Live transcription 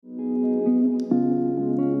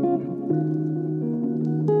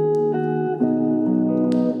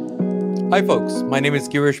Hi, folks. My name is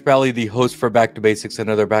Girish Bali, the host for Back to Basics,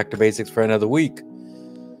 another Back to Basics for another week.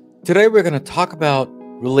 Today, we're going to talk about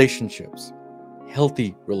relationships,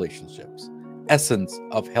 healthy relationships, essence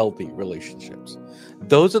of healthy relationships.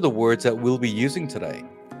 Those are the words that we'll be using today.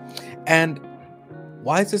 And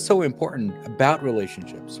why is it so important about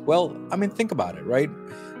relationships? Well, think about it, right?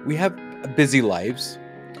 We have busy lives,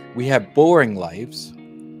 we have boring lives,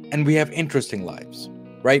 and we have interesting lives,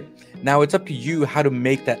 right? Now it's up to you how to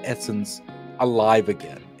make that essence alive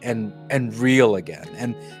again and real again.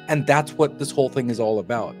 And that's what this whole thing is all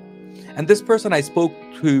about. And this person I spoke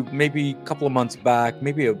to maybe a couple of months back,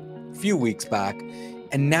 maybe a few weeks back,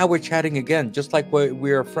 and now we're chatting again, just like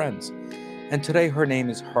we're friends. And today her name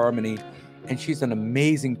is Harmony, and she's an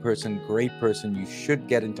amazing person, great person. You should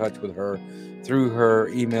get in touch with her through her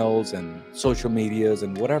emails and social medias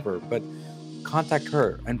and whatever. But contact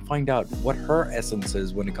her and find out what her essence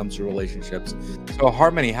is when it comes to relationships. So,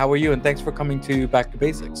 Harmony, how are you? And thanks for coming to Back to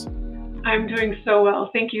Basics. I'm doing so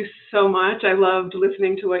well. Thank you so much. I loved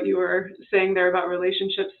listening to what you were saying there about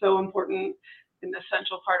relationships, so important, an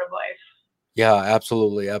essential part of life. Yeah,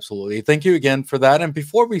 absolutely, absolutely. Thank you again for that. And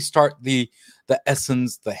before we start the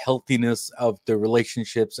essence, the healthiness of the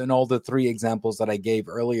relationships, and all the three examples that I gave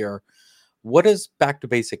earlier, what does Back to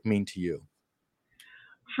Basic mean to you?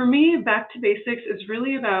 For me, back to basics is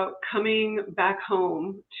really about coming back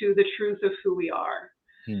home to the truth of who we are.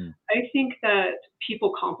 Hmm. I think that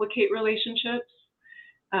people complicate relationships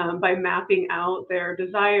by mapping out their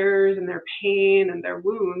desires and their pain and their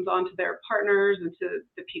wounds onto their partners and to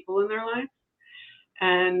the people in their life,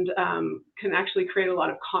 and can actually create a lot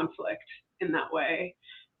of conflict in that way.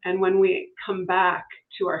 And when we come back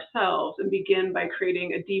to ourselves and begin by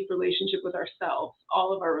creating a deep relationship with ourselves,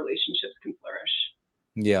 all of our relationships can flourish.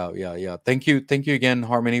 Yeah. Thank you again,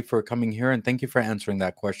 Harmony, for coming here, and thank you for answering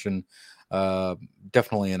that question. Uh,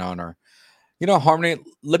 Definitely an honor. Harmony,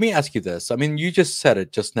 let me ask you this. You just said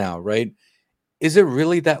it just now, right? Is it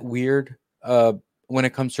really that weird when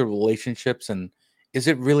it comes to relationships? And is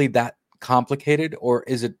it really that complicated, or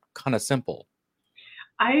is it kind of simple?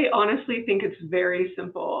 I honestly think it's very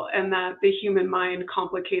simple and that the human mind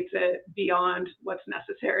complicates it beyond what's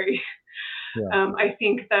necessary. Yeah. I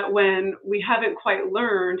think that when we haven't quite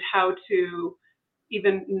learned how to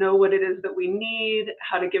even know what it is that we need,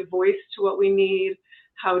 how to give voice to what we need,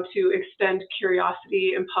 how to extend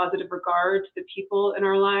curiosity and positive regard to the people in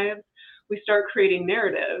our lives, we start creating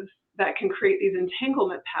narratives that can create these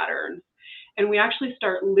entanglement patterns. And we actually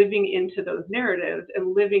start living into those narratives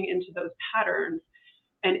and living into those patterns.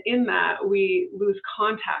 And in that, we lose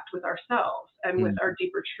contact with ourselves and with our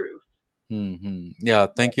deeper truth. Yeah,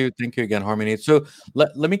 thank you again, Harmony. So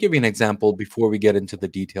let me give you an example before we get into the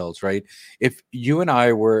details, right? If you and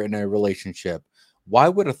I were in a relationship, why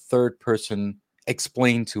would a third person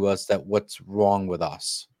explain to us that what's wrong with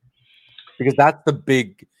us? Because that's the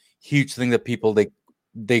big, huge thing that people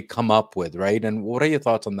they come up with, right? And what are your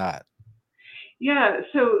thoughts on that? Yeah,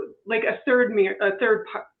 so like a third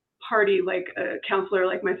party, like a counselor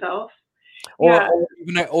like myself. Or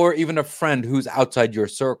Yeah, or even a friend who's outside your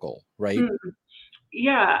circle, right? mm,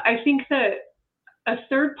 yeah. I think that a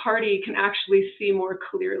third party can actually see more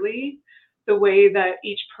clearly the way that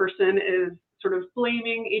each person is sort of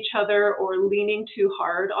blaming each other or leaning too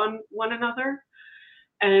hard on one another,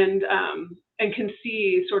 and can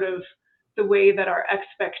see sort of the way that our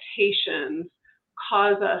expectations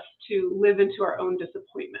cause us to live into our own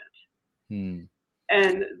disappointment, Hmm.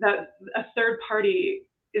 and that a third party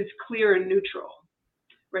is clear and neutral,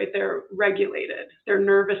 right? They're regulated. Their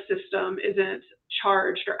nervous system isn't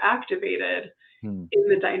charged or activated Hmm. in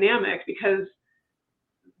the dynamic because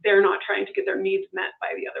they're not trying to get their needs met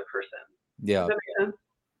by the other person. Does Yeah. that make sense?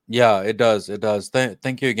 Yeah, it does. It does.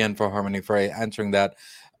 Thank you again for Harmony for answering that.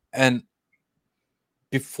 And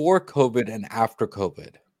before COVID and after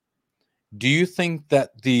COVID, do you think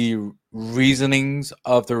that the reasonings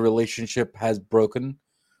of the relationship has broken,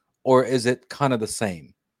 or is it kind of the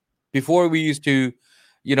same? Before we used to,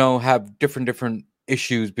 have different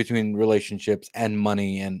issues between relationships and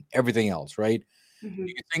money and everything else, right? Do Mm-hmm.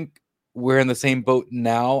 you think we're in the same boat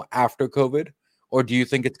now after COVID, or do you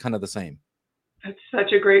think it's kind of the same? That's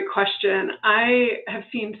such a great question. I have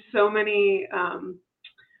seen so many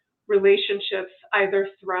relationships either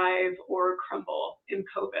thrive or crumble in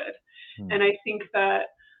COVID, Hmm. and I think that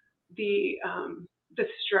the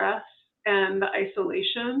stress and the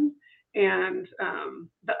isolation and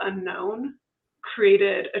the unknown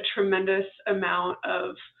created a tremendous amount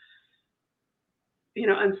of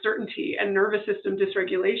uncertainty and nervous system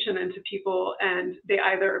dysregulation into people, and they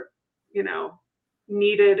either you know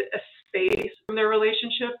needed a space from their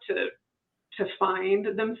relationship to to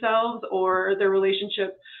find themselves, or their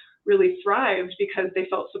relationship really thrived because they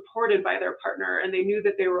felt supported by their partner and they knew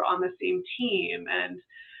that they were on the same team, and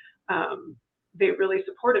they really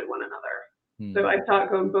supported one another. So I saw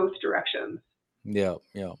it go in both directions. Yeah,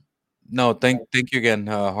 yeah. No, thank you again,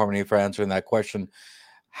 Harmony, for answering that question.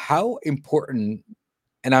 How important,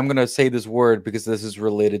 and I'm gonna say this word because this is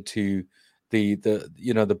related to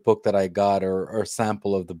the book that I got, or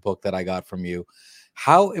sample of the book that I got from you.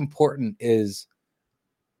 How important is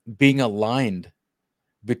being aligned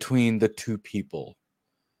between the two people?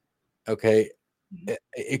 Okay.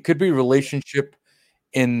 It could be relationship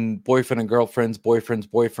in boyfriend and girlfriends,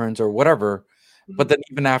 boyfriends, or whatever, but then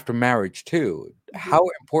even after marriage too. How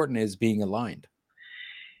important is being aligned?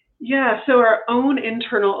 Yeah, so our own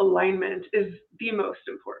internal alignment is the most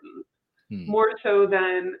important, more so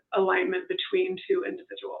than alignment between two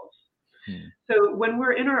individuals. So when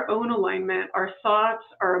we're in our own alignment, our thoughts,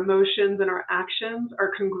 our emotions, and our actions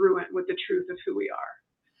are congruent with the truth of who we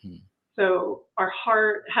are. So our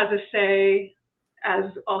heart has a say, as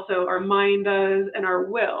also our mind does, and our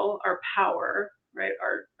will, our power, right,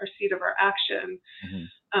 our seat of our action,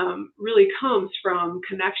 really comes from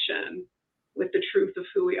connection with the truth of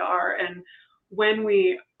who we are. And when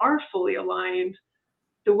we are fully aligned,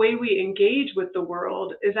 the way we engage with the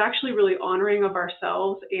world is actually really honoring of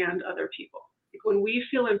ourselves and other people. Like when we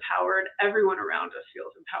feel empowered, everyone around us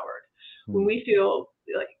feels empowered. When we feel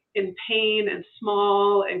like in pain and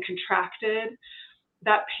small and contracted,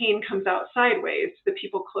 that pain comes out sideways to the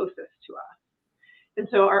people closest to us. And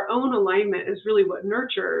so our own alignment is really what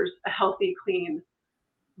nurtures a healthy, clean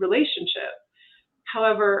relationship.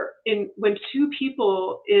 However, when two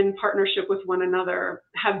people in partnership with one another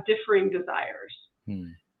have differing desires,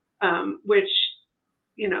 which,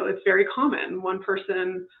 it's very common. One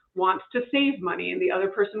person wants to save money and the other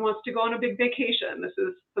person wants to go on a big vacation. This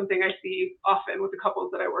is something I see often with the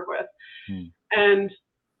couples that I work with. And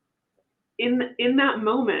in that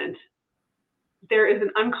moment, there is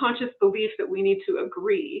an unconscious belief that we need to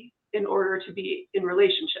agree in order to be in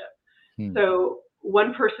relationship. So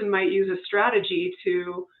one person might use a strategy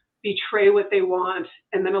to betray what they want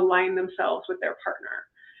and then align themselves with their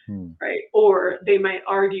partner, right? Or they might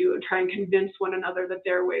argue and try and convince one another that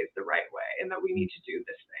their way is the right way and that we need to do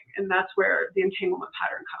this thing. And that's where the entanglement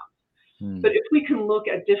pattern comes. But if we can look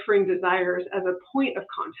at differing desires as a point of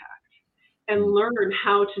contact and learn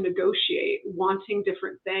how to negotiate wanting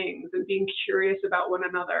different things and being curious about one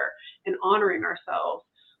another and honoring ourselves,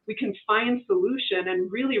 we can find solution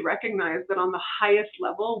and really recognize that on the highest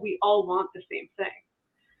level, we all want the same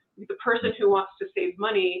thing. The person who wants to save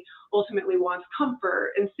money ultimately wants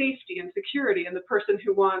comfort and safety and security. And the person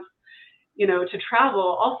who wants, to travel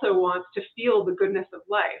also wants to feel the goodness of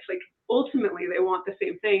life. Like ultimately they want the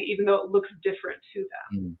same thing, even though it looks different to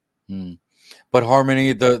them. But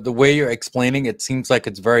Harmony, the way you're explaining it seems like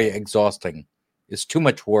it's very exhausting. It's too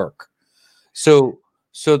much work. So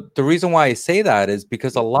the reason why I say that is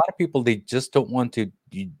because a lot of people, they just don't want to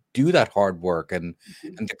do that hard work and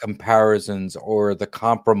the comparisons or the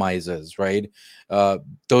compromises, right?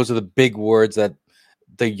 Those are the big words that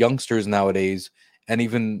the youngsters nowadays, and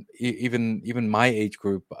even my age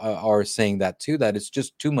group, are saying that too, that it's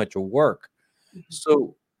just too much work.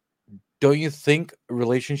 So don't you think a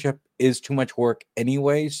relationship is too much work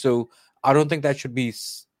anyway? So I don't think that should be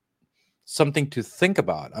something to think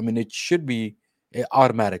about. I mean, it should be an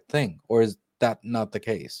automatic thing, or is that not the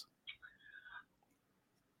case?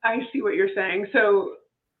 I see what you're saying. So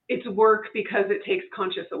it's work because it takes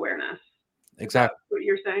conscious awareness. Exactly. What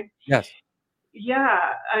you're saying? Yes. Yeah.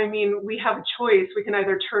 I mean, we have a choice. We can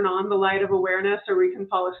either turn on the light of awareness or we can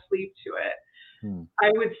fall asleep to it. I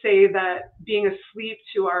would say that being asleep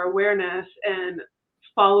to our awareness and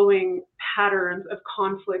following patterns of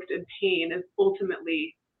conflict and pain is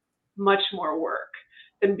ultimately much more work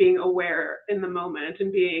than being aware in the moment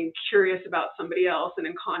and being curious about somebody else and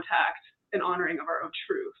in contact and honoring of our own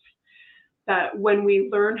truth. That when we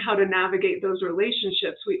learn how to navigate those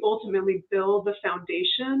relationships, we ultimately build the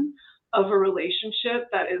foundation of a relationship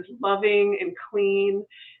that is loving and clean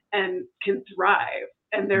and can thrive.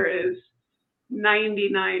 And there is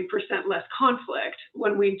 99% less conflict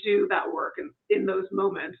when we do that work in those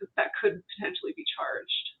moments that could potentially be charged.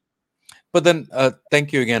 But then,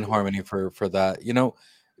 thank you again, Harmony, for that.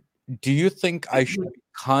 Do you think I should be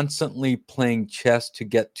constantly playing chess to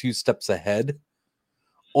get 2 steps ahead,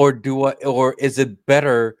 or is it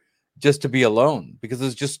better just to be alone because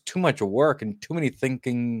there's just too much work and too many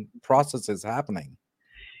thinking processes happening?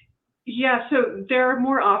 Yeah, so there are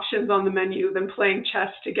more options on the menu than playing chess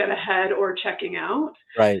to get ahead or checking out.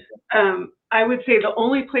 Right. I would say the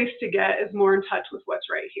only place to get is more in touch with what's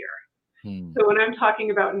right here. Hmm. So when I'm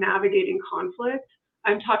talking about navigating conflict,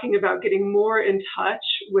 I'm talking about getting more in touch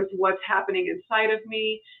with what's happening inside of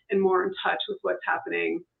me and more in touch with what's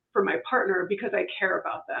happening for my partner because I care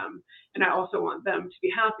about them and I also want them to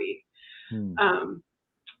be happy. Hmm. Um,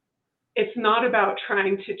 it's not about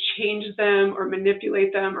trying to change them or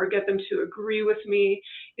manipulate them or get them to agree with me.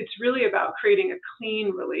 It's really about creating a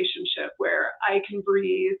clean relationship where I can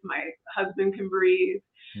breathe, my husband can breathe,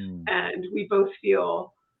 Hmm. and we both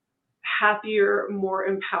feel happier, more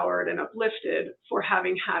empowered, and uplifted for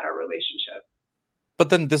having had our relationship. But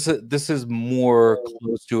then this is more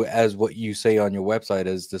close to, as what you say on your website,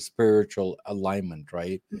 as the spiritual alignment,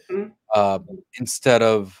 right? Mhm. Uh, Instead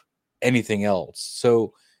of anything else.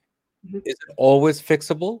 So Mhm. is it always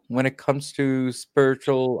fixable when it comes to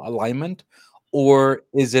spiritual alignment, or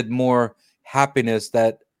is it more happiness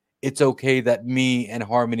that it's okay that me and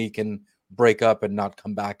Harmony can break up and not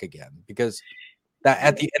come back again? Because that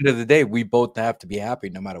at the end of the day, we both have to be happy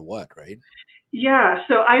no matter what, right? Yeah,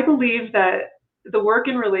 so I believe that the work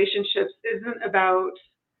in relationships isn't about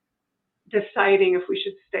deciding if we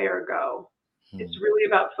should stay or go. It's Hmm. really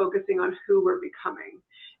about focusing on who we're becoming.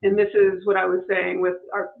 And Hmm. this is what I was saying with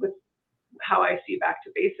how I see back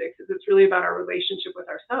to basics is it's really about our relationship with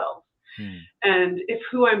ourselves. Hmm. And if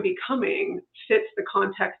who I'm becoming fits the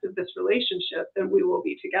context of this relationship, then we will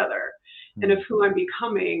be together. And if Hmm. who I'm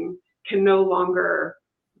becoming can no longer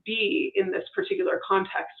be in this particular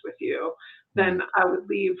context with you, Hmm. then I would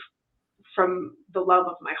leave from the love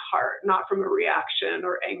of my heart, not from a reaction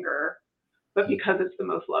or anger, but Hmm. because it's the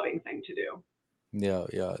most loving thing to do. Yeah,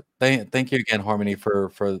 yeah. Thank you again, Harmony,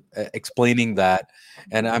 for explaining that.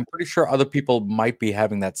 And I'm pretty sure other people might be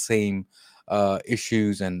having that same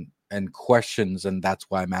issues and questions, and that's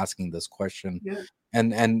why I'm asking this question. Yeah.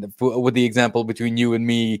 With the example between you and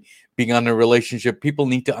me being on a relationship, people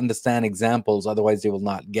need to understand examples, otherwise they will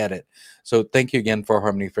not get it. So thank you again for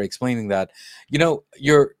Harmony for explaining that.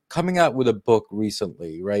 You're coming out with a book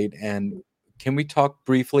recently, right? And can we talk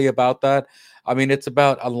briefly about that? I mean, it's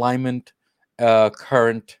about alignment,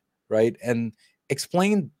 current, right? And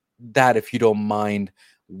explain that, if you don't mind,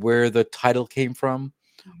 where the title came from,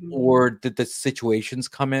 Mhm. or did the situations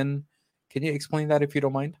come in? Can you explain that if you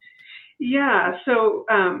don't mind? Yeah. So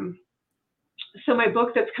my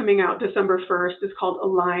book that's coming out December 1st is called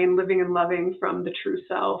Align Living and Loving from the True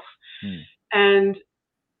Self. Hmm. And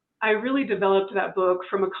I really developed that book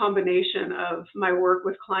from a combination of my work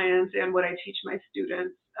with clients and what I teach my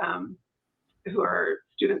students who are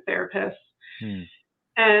student therapists. Hmm.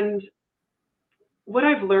 And what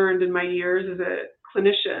I've learned in my years as a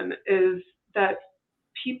clinician is that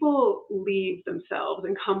people leave themselves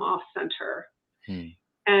and come off center. Hmm.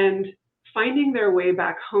 And finding their way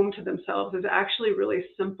back home to themselves is actually really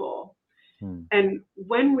simple. Hmm. And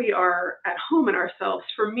when we are at home in ourselves,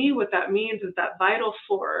 for me, what that means is that vital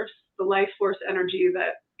force, the life force energy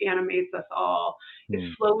that animates us all, is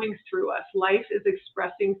Hmm. flowing through us. Life is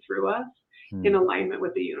expressing through us in Hmm. alignment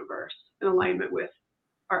with the universe, in alignment with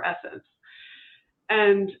our essence.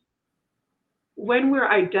 And when we're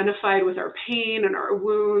identified with our pain and our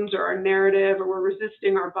wounds or our narrative, or we're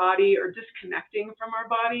resisting our body or disconnecting from our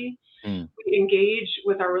body, Hmm. we engage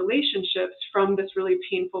with our relationships from this really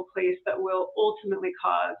painful place that will ultimately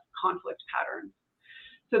cause conflict patterns.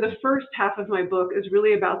 So the first half of my book is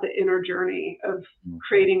really about the inner journey of Hmm.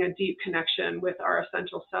 creating a deep connection with our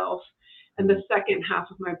essential self. And Hmm. the second half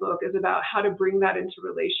of my book is about how to bring that into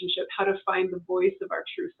relationship, how to find the voice of our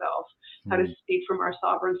true self, how to Hmm. speak from our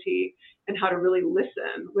sovereignty, and how to really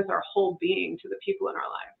listen with our whole being to the people in our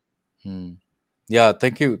lives. Hmm. Yeah,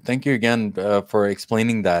 thank you again for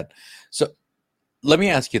explaining that. So let me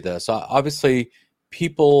ask you this. Obviously,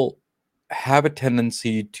 people have a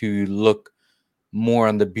tendency to look more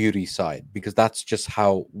on the beauty side because that's just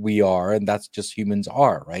how we are and that's just humans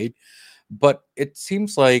are, right? But it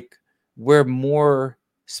seems like we're more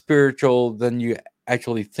spiritual than you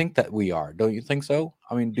actually think that we are. Don't you think so?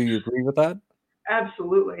 I mean, do you agree with that?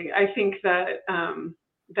 Absolutely. I think that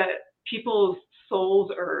that people's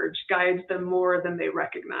soul's urge guides them more than they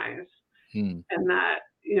recognize, Hmm. and that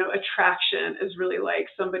attraction is really like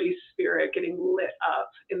somebody's spirit getting lit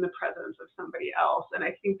up in the presence of somebody else. And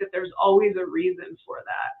I think that there's always a reason for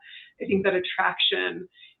that. I think that attraction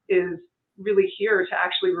is really here to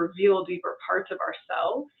actually reveal deeper parts of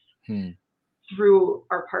ourselves Hmm. through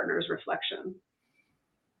our partner's reflection.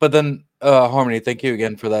 But then, Harmony, thank you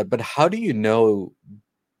again for that. But how do you know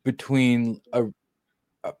between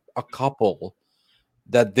a couple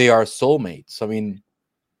that they are soulmates?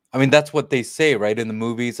 I mean that's what they say, right, in the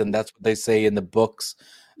movies, and that's what they say in the books,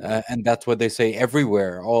 and that's what they say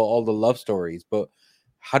everywhere, all the love stories. But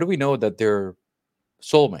how do we know that they're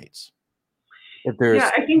soulmates? If Yeah,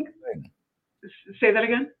 there's I think, thing. say that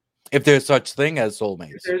again. If there's such thing as If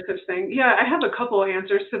soulmates. there's such thing. Yeah, I have a couple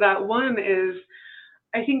answers to that. One is,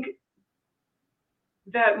 I think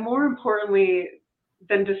that more importantly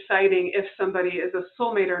than deciding if somebody is a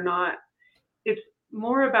soulmate or not, it's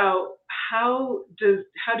more about how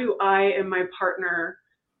do I and my partner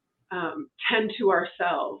tend to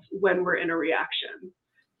ourselves when we're in a reaction.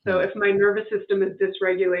 So Hmm. if my nervous system is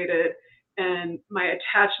dysregulated and my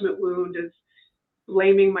attachment wound is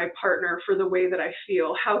blaming my partner for the way that I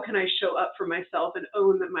feel, how can I show up for myself and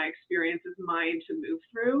own that my experience is mine to move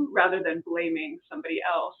through rather than blaming somebody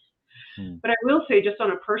else? Hmm. But I will say, just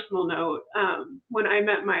on a personal note, when I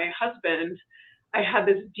met my husband, I had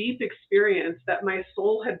this deep experience that my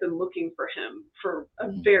soul had been looking for him for a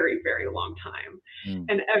Hmm. very, very long time. Hmm.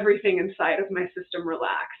 And everything inside of my system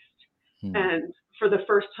relaxed. Hmm. And for the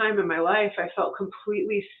first time in my life, I felt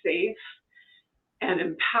completely safe and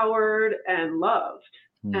empowered and loved.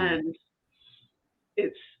 Hmm. And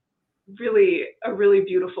it's really a really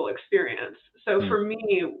beautiful experience. So Hmm. for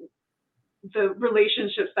me, the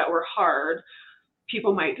relationships that were hard,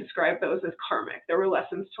 people might describe those as karmic. There were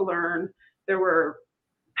lessons to learn, there were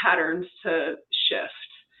patterns to shift.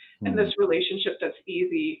 And Hmm. this relationship that's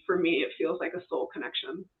easy, for me, it feels like a soul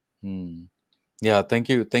connection. Hmm. Yeah, thank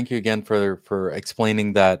you again for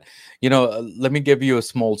explaining that. Let me give you a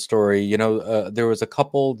small story. There was a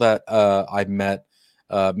couple that I met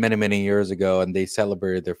many years ago, and they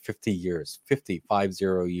celebrated their 50 years, 50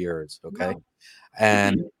 years. Okay, Wow.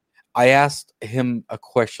 and I asked him a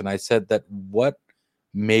question. I said that what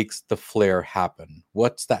makes the flare happen?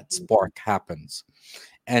 What's that spark happens?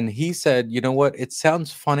 And he said, you know what? It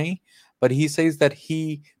sounds funny, but he says that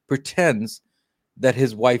he pretends that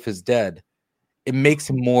his wife is dead. It makes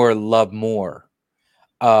him more love more.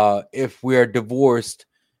 If we are divorced,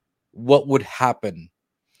 what would happen?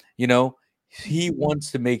 You know, he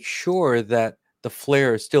wants to make sure that the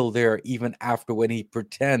flare is still there even after when he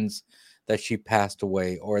pretends that she passed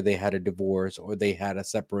away or they had a divorce or they had a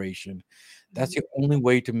separation. That's the only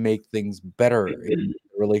way to make things better in the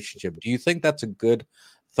relationship. Do you think that's a good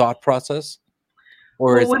thought process,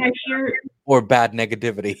 or Well, is or bad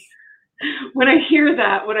negativity? when I hear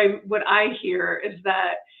that, what I hear is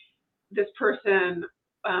that this person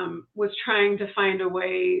was trying to find a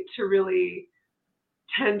way to really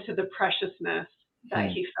tend to the preciousness that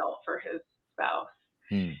Hmm, he felt for his spouse.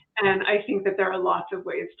 hmm, And I think that there are lots of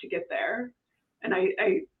ways to get there. And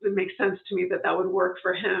it makes sense to me that that would work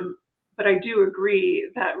for him. But I do agree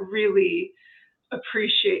that really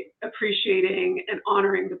appreciating and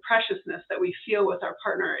honoring the preciousness that we feel with our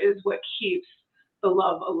partner is what keeps the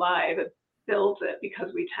love alive. It builds it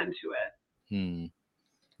because we tend to it. hmm.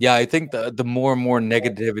 Yeah, I think the more and more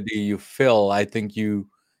negativity you feel, I think you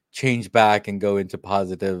change back and go into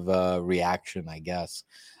positive reaction, I guess.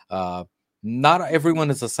 Uh, Not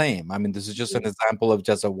everyone is the same. I mean, this is just an example of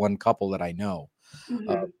just a one couple that I know.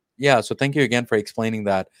 Uh, Mm-hmm. yeah, so thank you again for explaining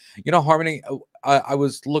that. Harmony, I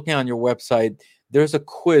was looking on your website. There's a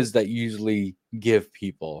quiz that you usually give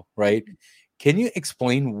people, right? Can you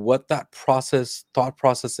explain what that thought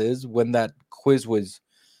process is when that quiz was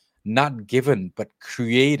not given but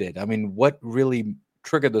created? I mean, what really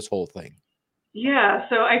triggered this whole thing? Yeah,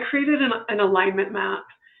 so I created an alignment map,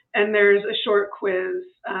 and there's a short quiz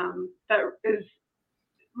that is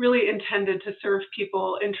really intended to serve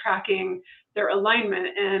people in tracking their alignment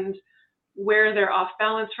and where they're off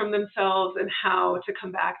balance from themselves and how to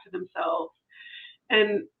come back to themselves.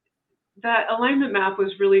 And that alignment map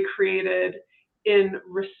was really created in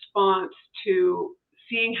response to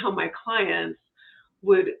seeing how my clients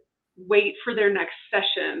would wait for their next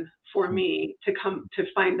session for Hmm, me to come to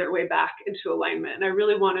find their way back into alignment. And I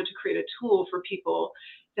really wanted to create a tool for people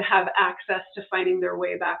to have access to finding their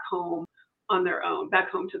way back home on their own, back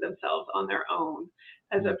home to themselves on their own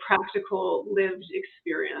as hmm, a practical lived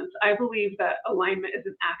experience. I believe that alignment is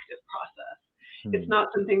an active process. It's hmm, not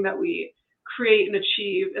something that we create and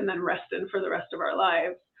achieve and then rest in for the rest of our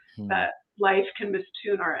lives. hmm, That life can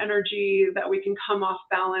mistune our energy, that we can come off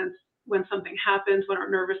balance when something happens, when our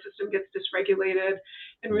nervous system gets dysregulated,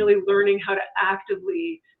 and hmm, really learning how to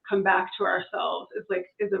actively come back to ourselves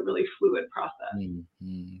is a really fluid process. hmm,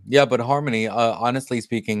 hmm. Yeah, but Harmony, honestly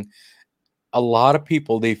speaking, a lot of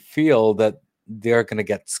people they feel that they're going to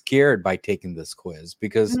get scared by taking this quiz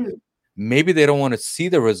because Mm, maybe they don't want to see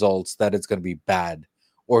the results that it's going to be bad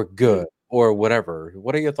or mm. good or whatever.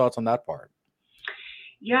 What are your thoughts on that part?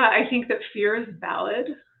 Yeah, I think that fear is valid,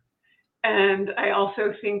 and I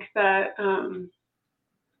also think that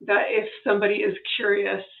that if somebody is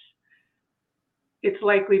curious, it's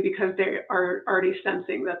likely because they are already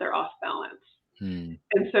sensing that they're off balance. Hmm,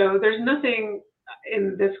 And so there's nothing.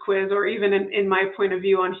 in this quiz, or even in my point of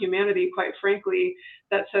view on humanity, quite frankly,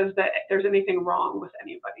 that says that there's anything wrong with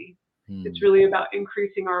anybody. It's Hmm. really about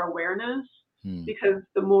increasing our awareness, Hmm. because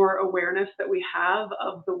the more awareness that we have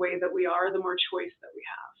of the way that we are, the more choice that we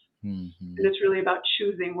have. Hmm. Hmm. And it's really about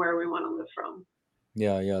choosing where we want to live from.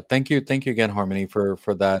 Yeah. Thank you again, Harmony, for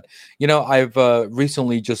that. I've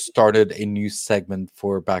recently just started a new segment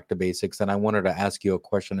for Back to Basics, and I wanted to ask you a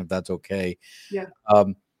question, if that's okay. Yeah.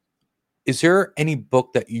 Um, is there any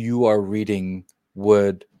book that you are reading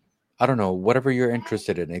would, I don't know, whatever you're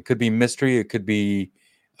interested in? It could be mystery, it could be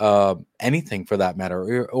anything for that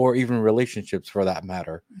matter, or even relationships for that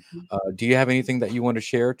matter. Mhm. Do you have anything that you want to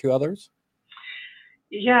share to others?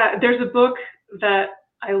 Yeah, there's a book that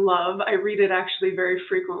I love. I read it actually very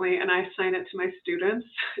frequently, and I assign it to my students.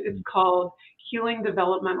 It's Mm. called Healing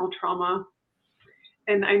Developmental Trauma.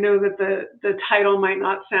 And I know that the title might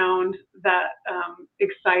not sound that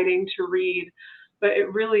exciting to read, but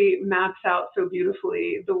it really maps out so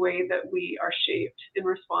beautifully the way that we are shaped in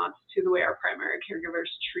response to the way our primary caregivers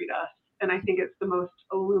treat us. And I think it's the most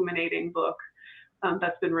illuminating book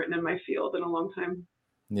that's been written in my field in a long time.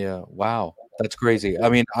 Yeah, wow, that's crazy. I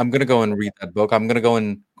mean, I'm gonna go and read that book. I'm gonna go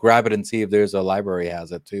and grab it and see if there's a library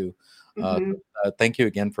has it too. Hmm. Thank you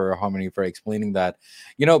again for Harmony for explaining that.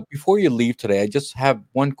 Before you leave today, I just have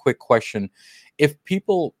one quick question. If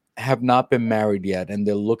people have not been married yet and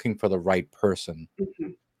they're looking for the right person,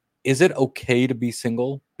 Hmm. is it okay to be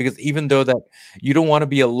single? Because even though that you don't want to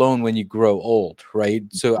be alone when you grow old, right?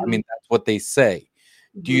 So I mean, that's what they say.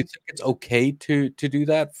 Do you Hmm. think it's okay to do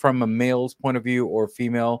that from a male's point of view or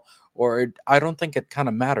female? I don't think it kind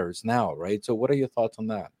of matters now, right? So what are your thoughts on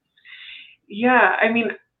that? Yeah, I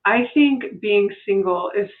mean, I think being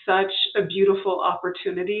single is such a beautiful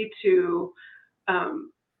opportunity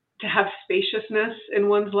um, to have spaciousness in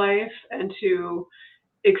one's life and to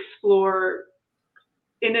explore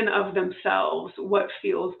in and of themselves what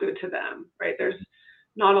feels good to them, right? There's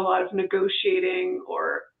not a lot of negotiating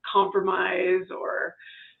or compromise or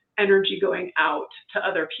energy going out to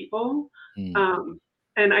other people. Mm, Um,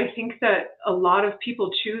 and I think that a lot of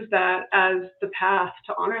people choose that as the path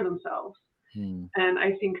to honor themselves. mm, And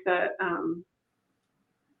I think that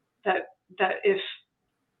that that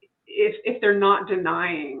if they're not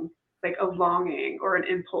denying like a longing or an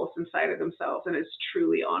impulse inside of themselves and it's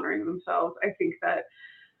truly honoring themselves,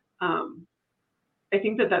 um, I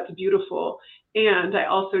think that that's beautiful. And I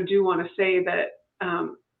also do want to say that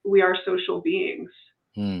we are social beings,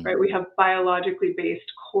 mm, right? We have biologically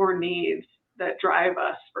based core needs that drive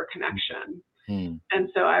us for connection. mm, And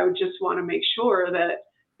so I would just want to make sure that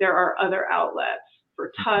there are other outlets for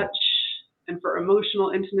mm. touch and for emotional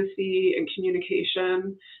intimacy and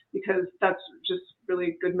communication, because that's just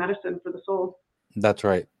really good medicine for the soul. That's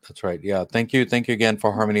right. That's right. Yeah. Thank you again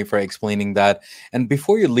for Harmony for explaining that. And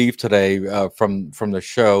before you leave today from the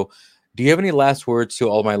show, do you have any last words to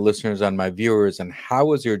all my listeners and my viewers? And how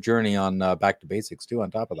was your journey on Back to Basics too?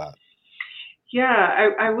 On top of that.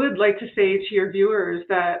 Yeah, I would like to say to your viewers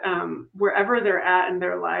that wherever they're at in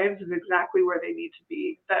their lives is exactly where they need to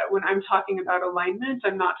be. That when I'm talking about alignment,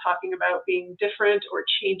 I'm not talking about being different or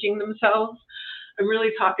changing themselves. I'm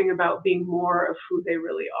really talking about being more of who they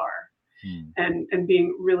really are, Mm, and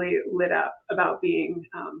being really lit up about being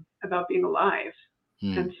alive.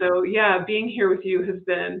 mm. And so, yeah, being here with you has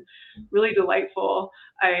been really delightful.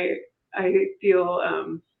 I feel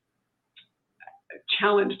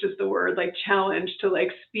challenged is the word, like challenged to like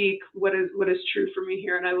speak what is true for me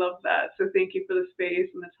here, and I love that. So thank you for the space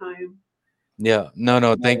and the time. Yeah,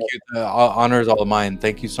 no, thank you. The honor is all mine.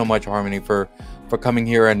 Thank you so much, Harmony, for coming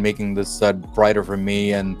here and making this brighter for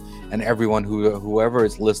me and everyone whoever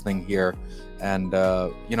is listening here. And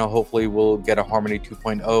hopefully we'll get a Harmony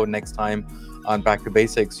 2.0 next time on Back to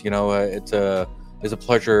Basics. It's a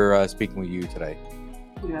pleasure speaking with you today.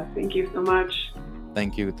 Yeah, thank you so much.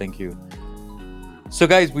 Thank you. So,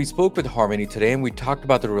 guys, we spoke with Harmony today, and we talked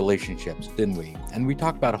about the relationships, didn't we? And we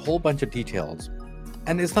talked about a whole bunch of details.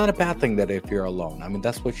 And it's not a bad thing that if you're alone. I mean,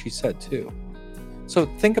 that's what she said too. So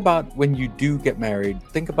think about when you do get married,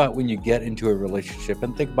 think about when you get into a relationship,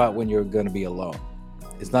 and think about when you're going to be alone.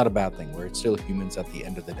 It's not a bad thing. We're still humans at the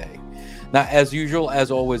end of the day. Now, as usual, as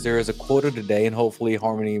always, there is a quote of the day, and hopefully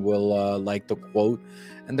Harmony will like the quote.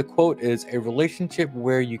 And the quote is, "A relationship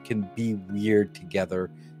where you can be weird together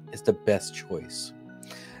is the best choice."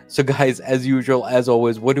 So, guys, as usual, as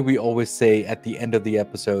always, what do we always say at the end of the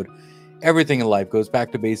episode? Everything in life goes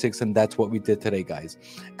back to basics, and that's what we did today, guys.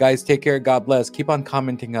 Guys, take care. God bless. Keep on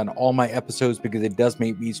commenting on all my episodes because it does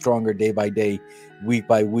make me stronger day by day, week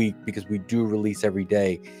by week, because we do release every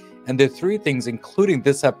day. And there are three things, including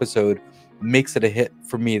this episode, makes it a hit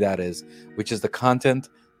for me, that is, which is the content,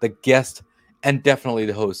 the guest, and definitely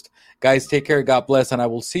the host. Guys, take care. God bless. And I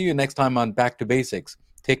will see you next time on Back to Basics.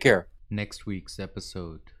 Take care. Next week's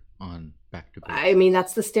episode on Back to Basics. I mean,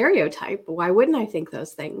 that's the stereotype. Why wouldn't I think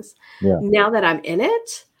those things? Yeah. Now that I'm in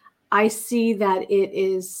it, I see that it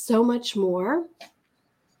is so much more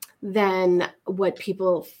than what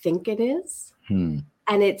people think it is. And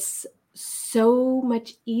it's so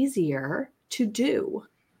much easier to do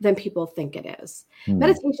than people think it is.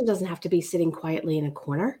 Meditation doesn't have to be sitting quietly in a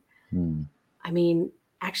corner. I mean,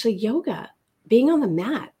 actually, yoga, being on the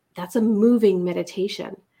mat, that's a moving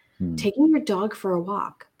meditation. Taking your dog for a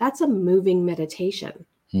walk, that's a moving meditation.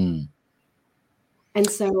 And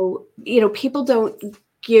so, people don't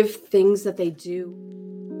give things that they do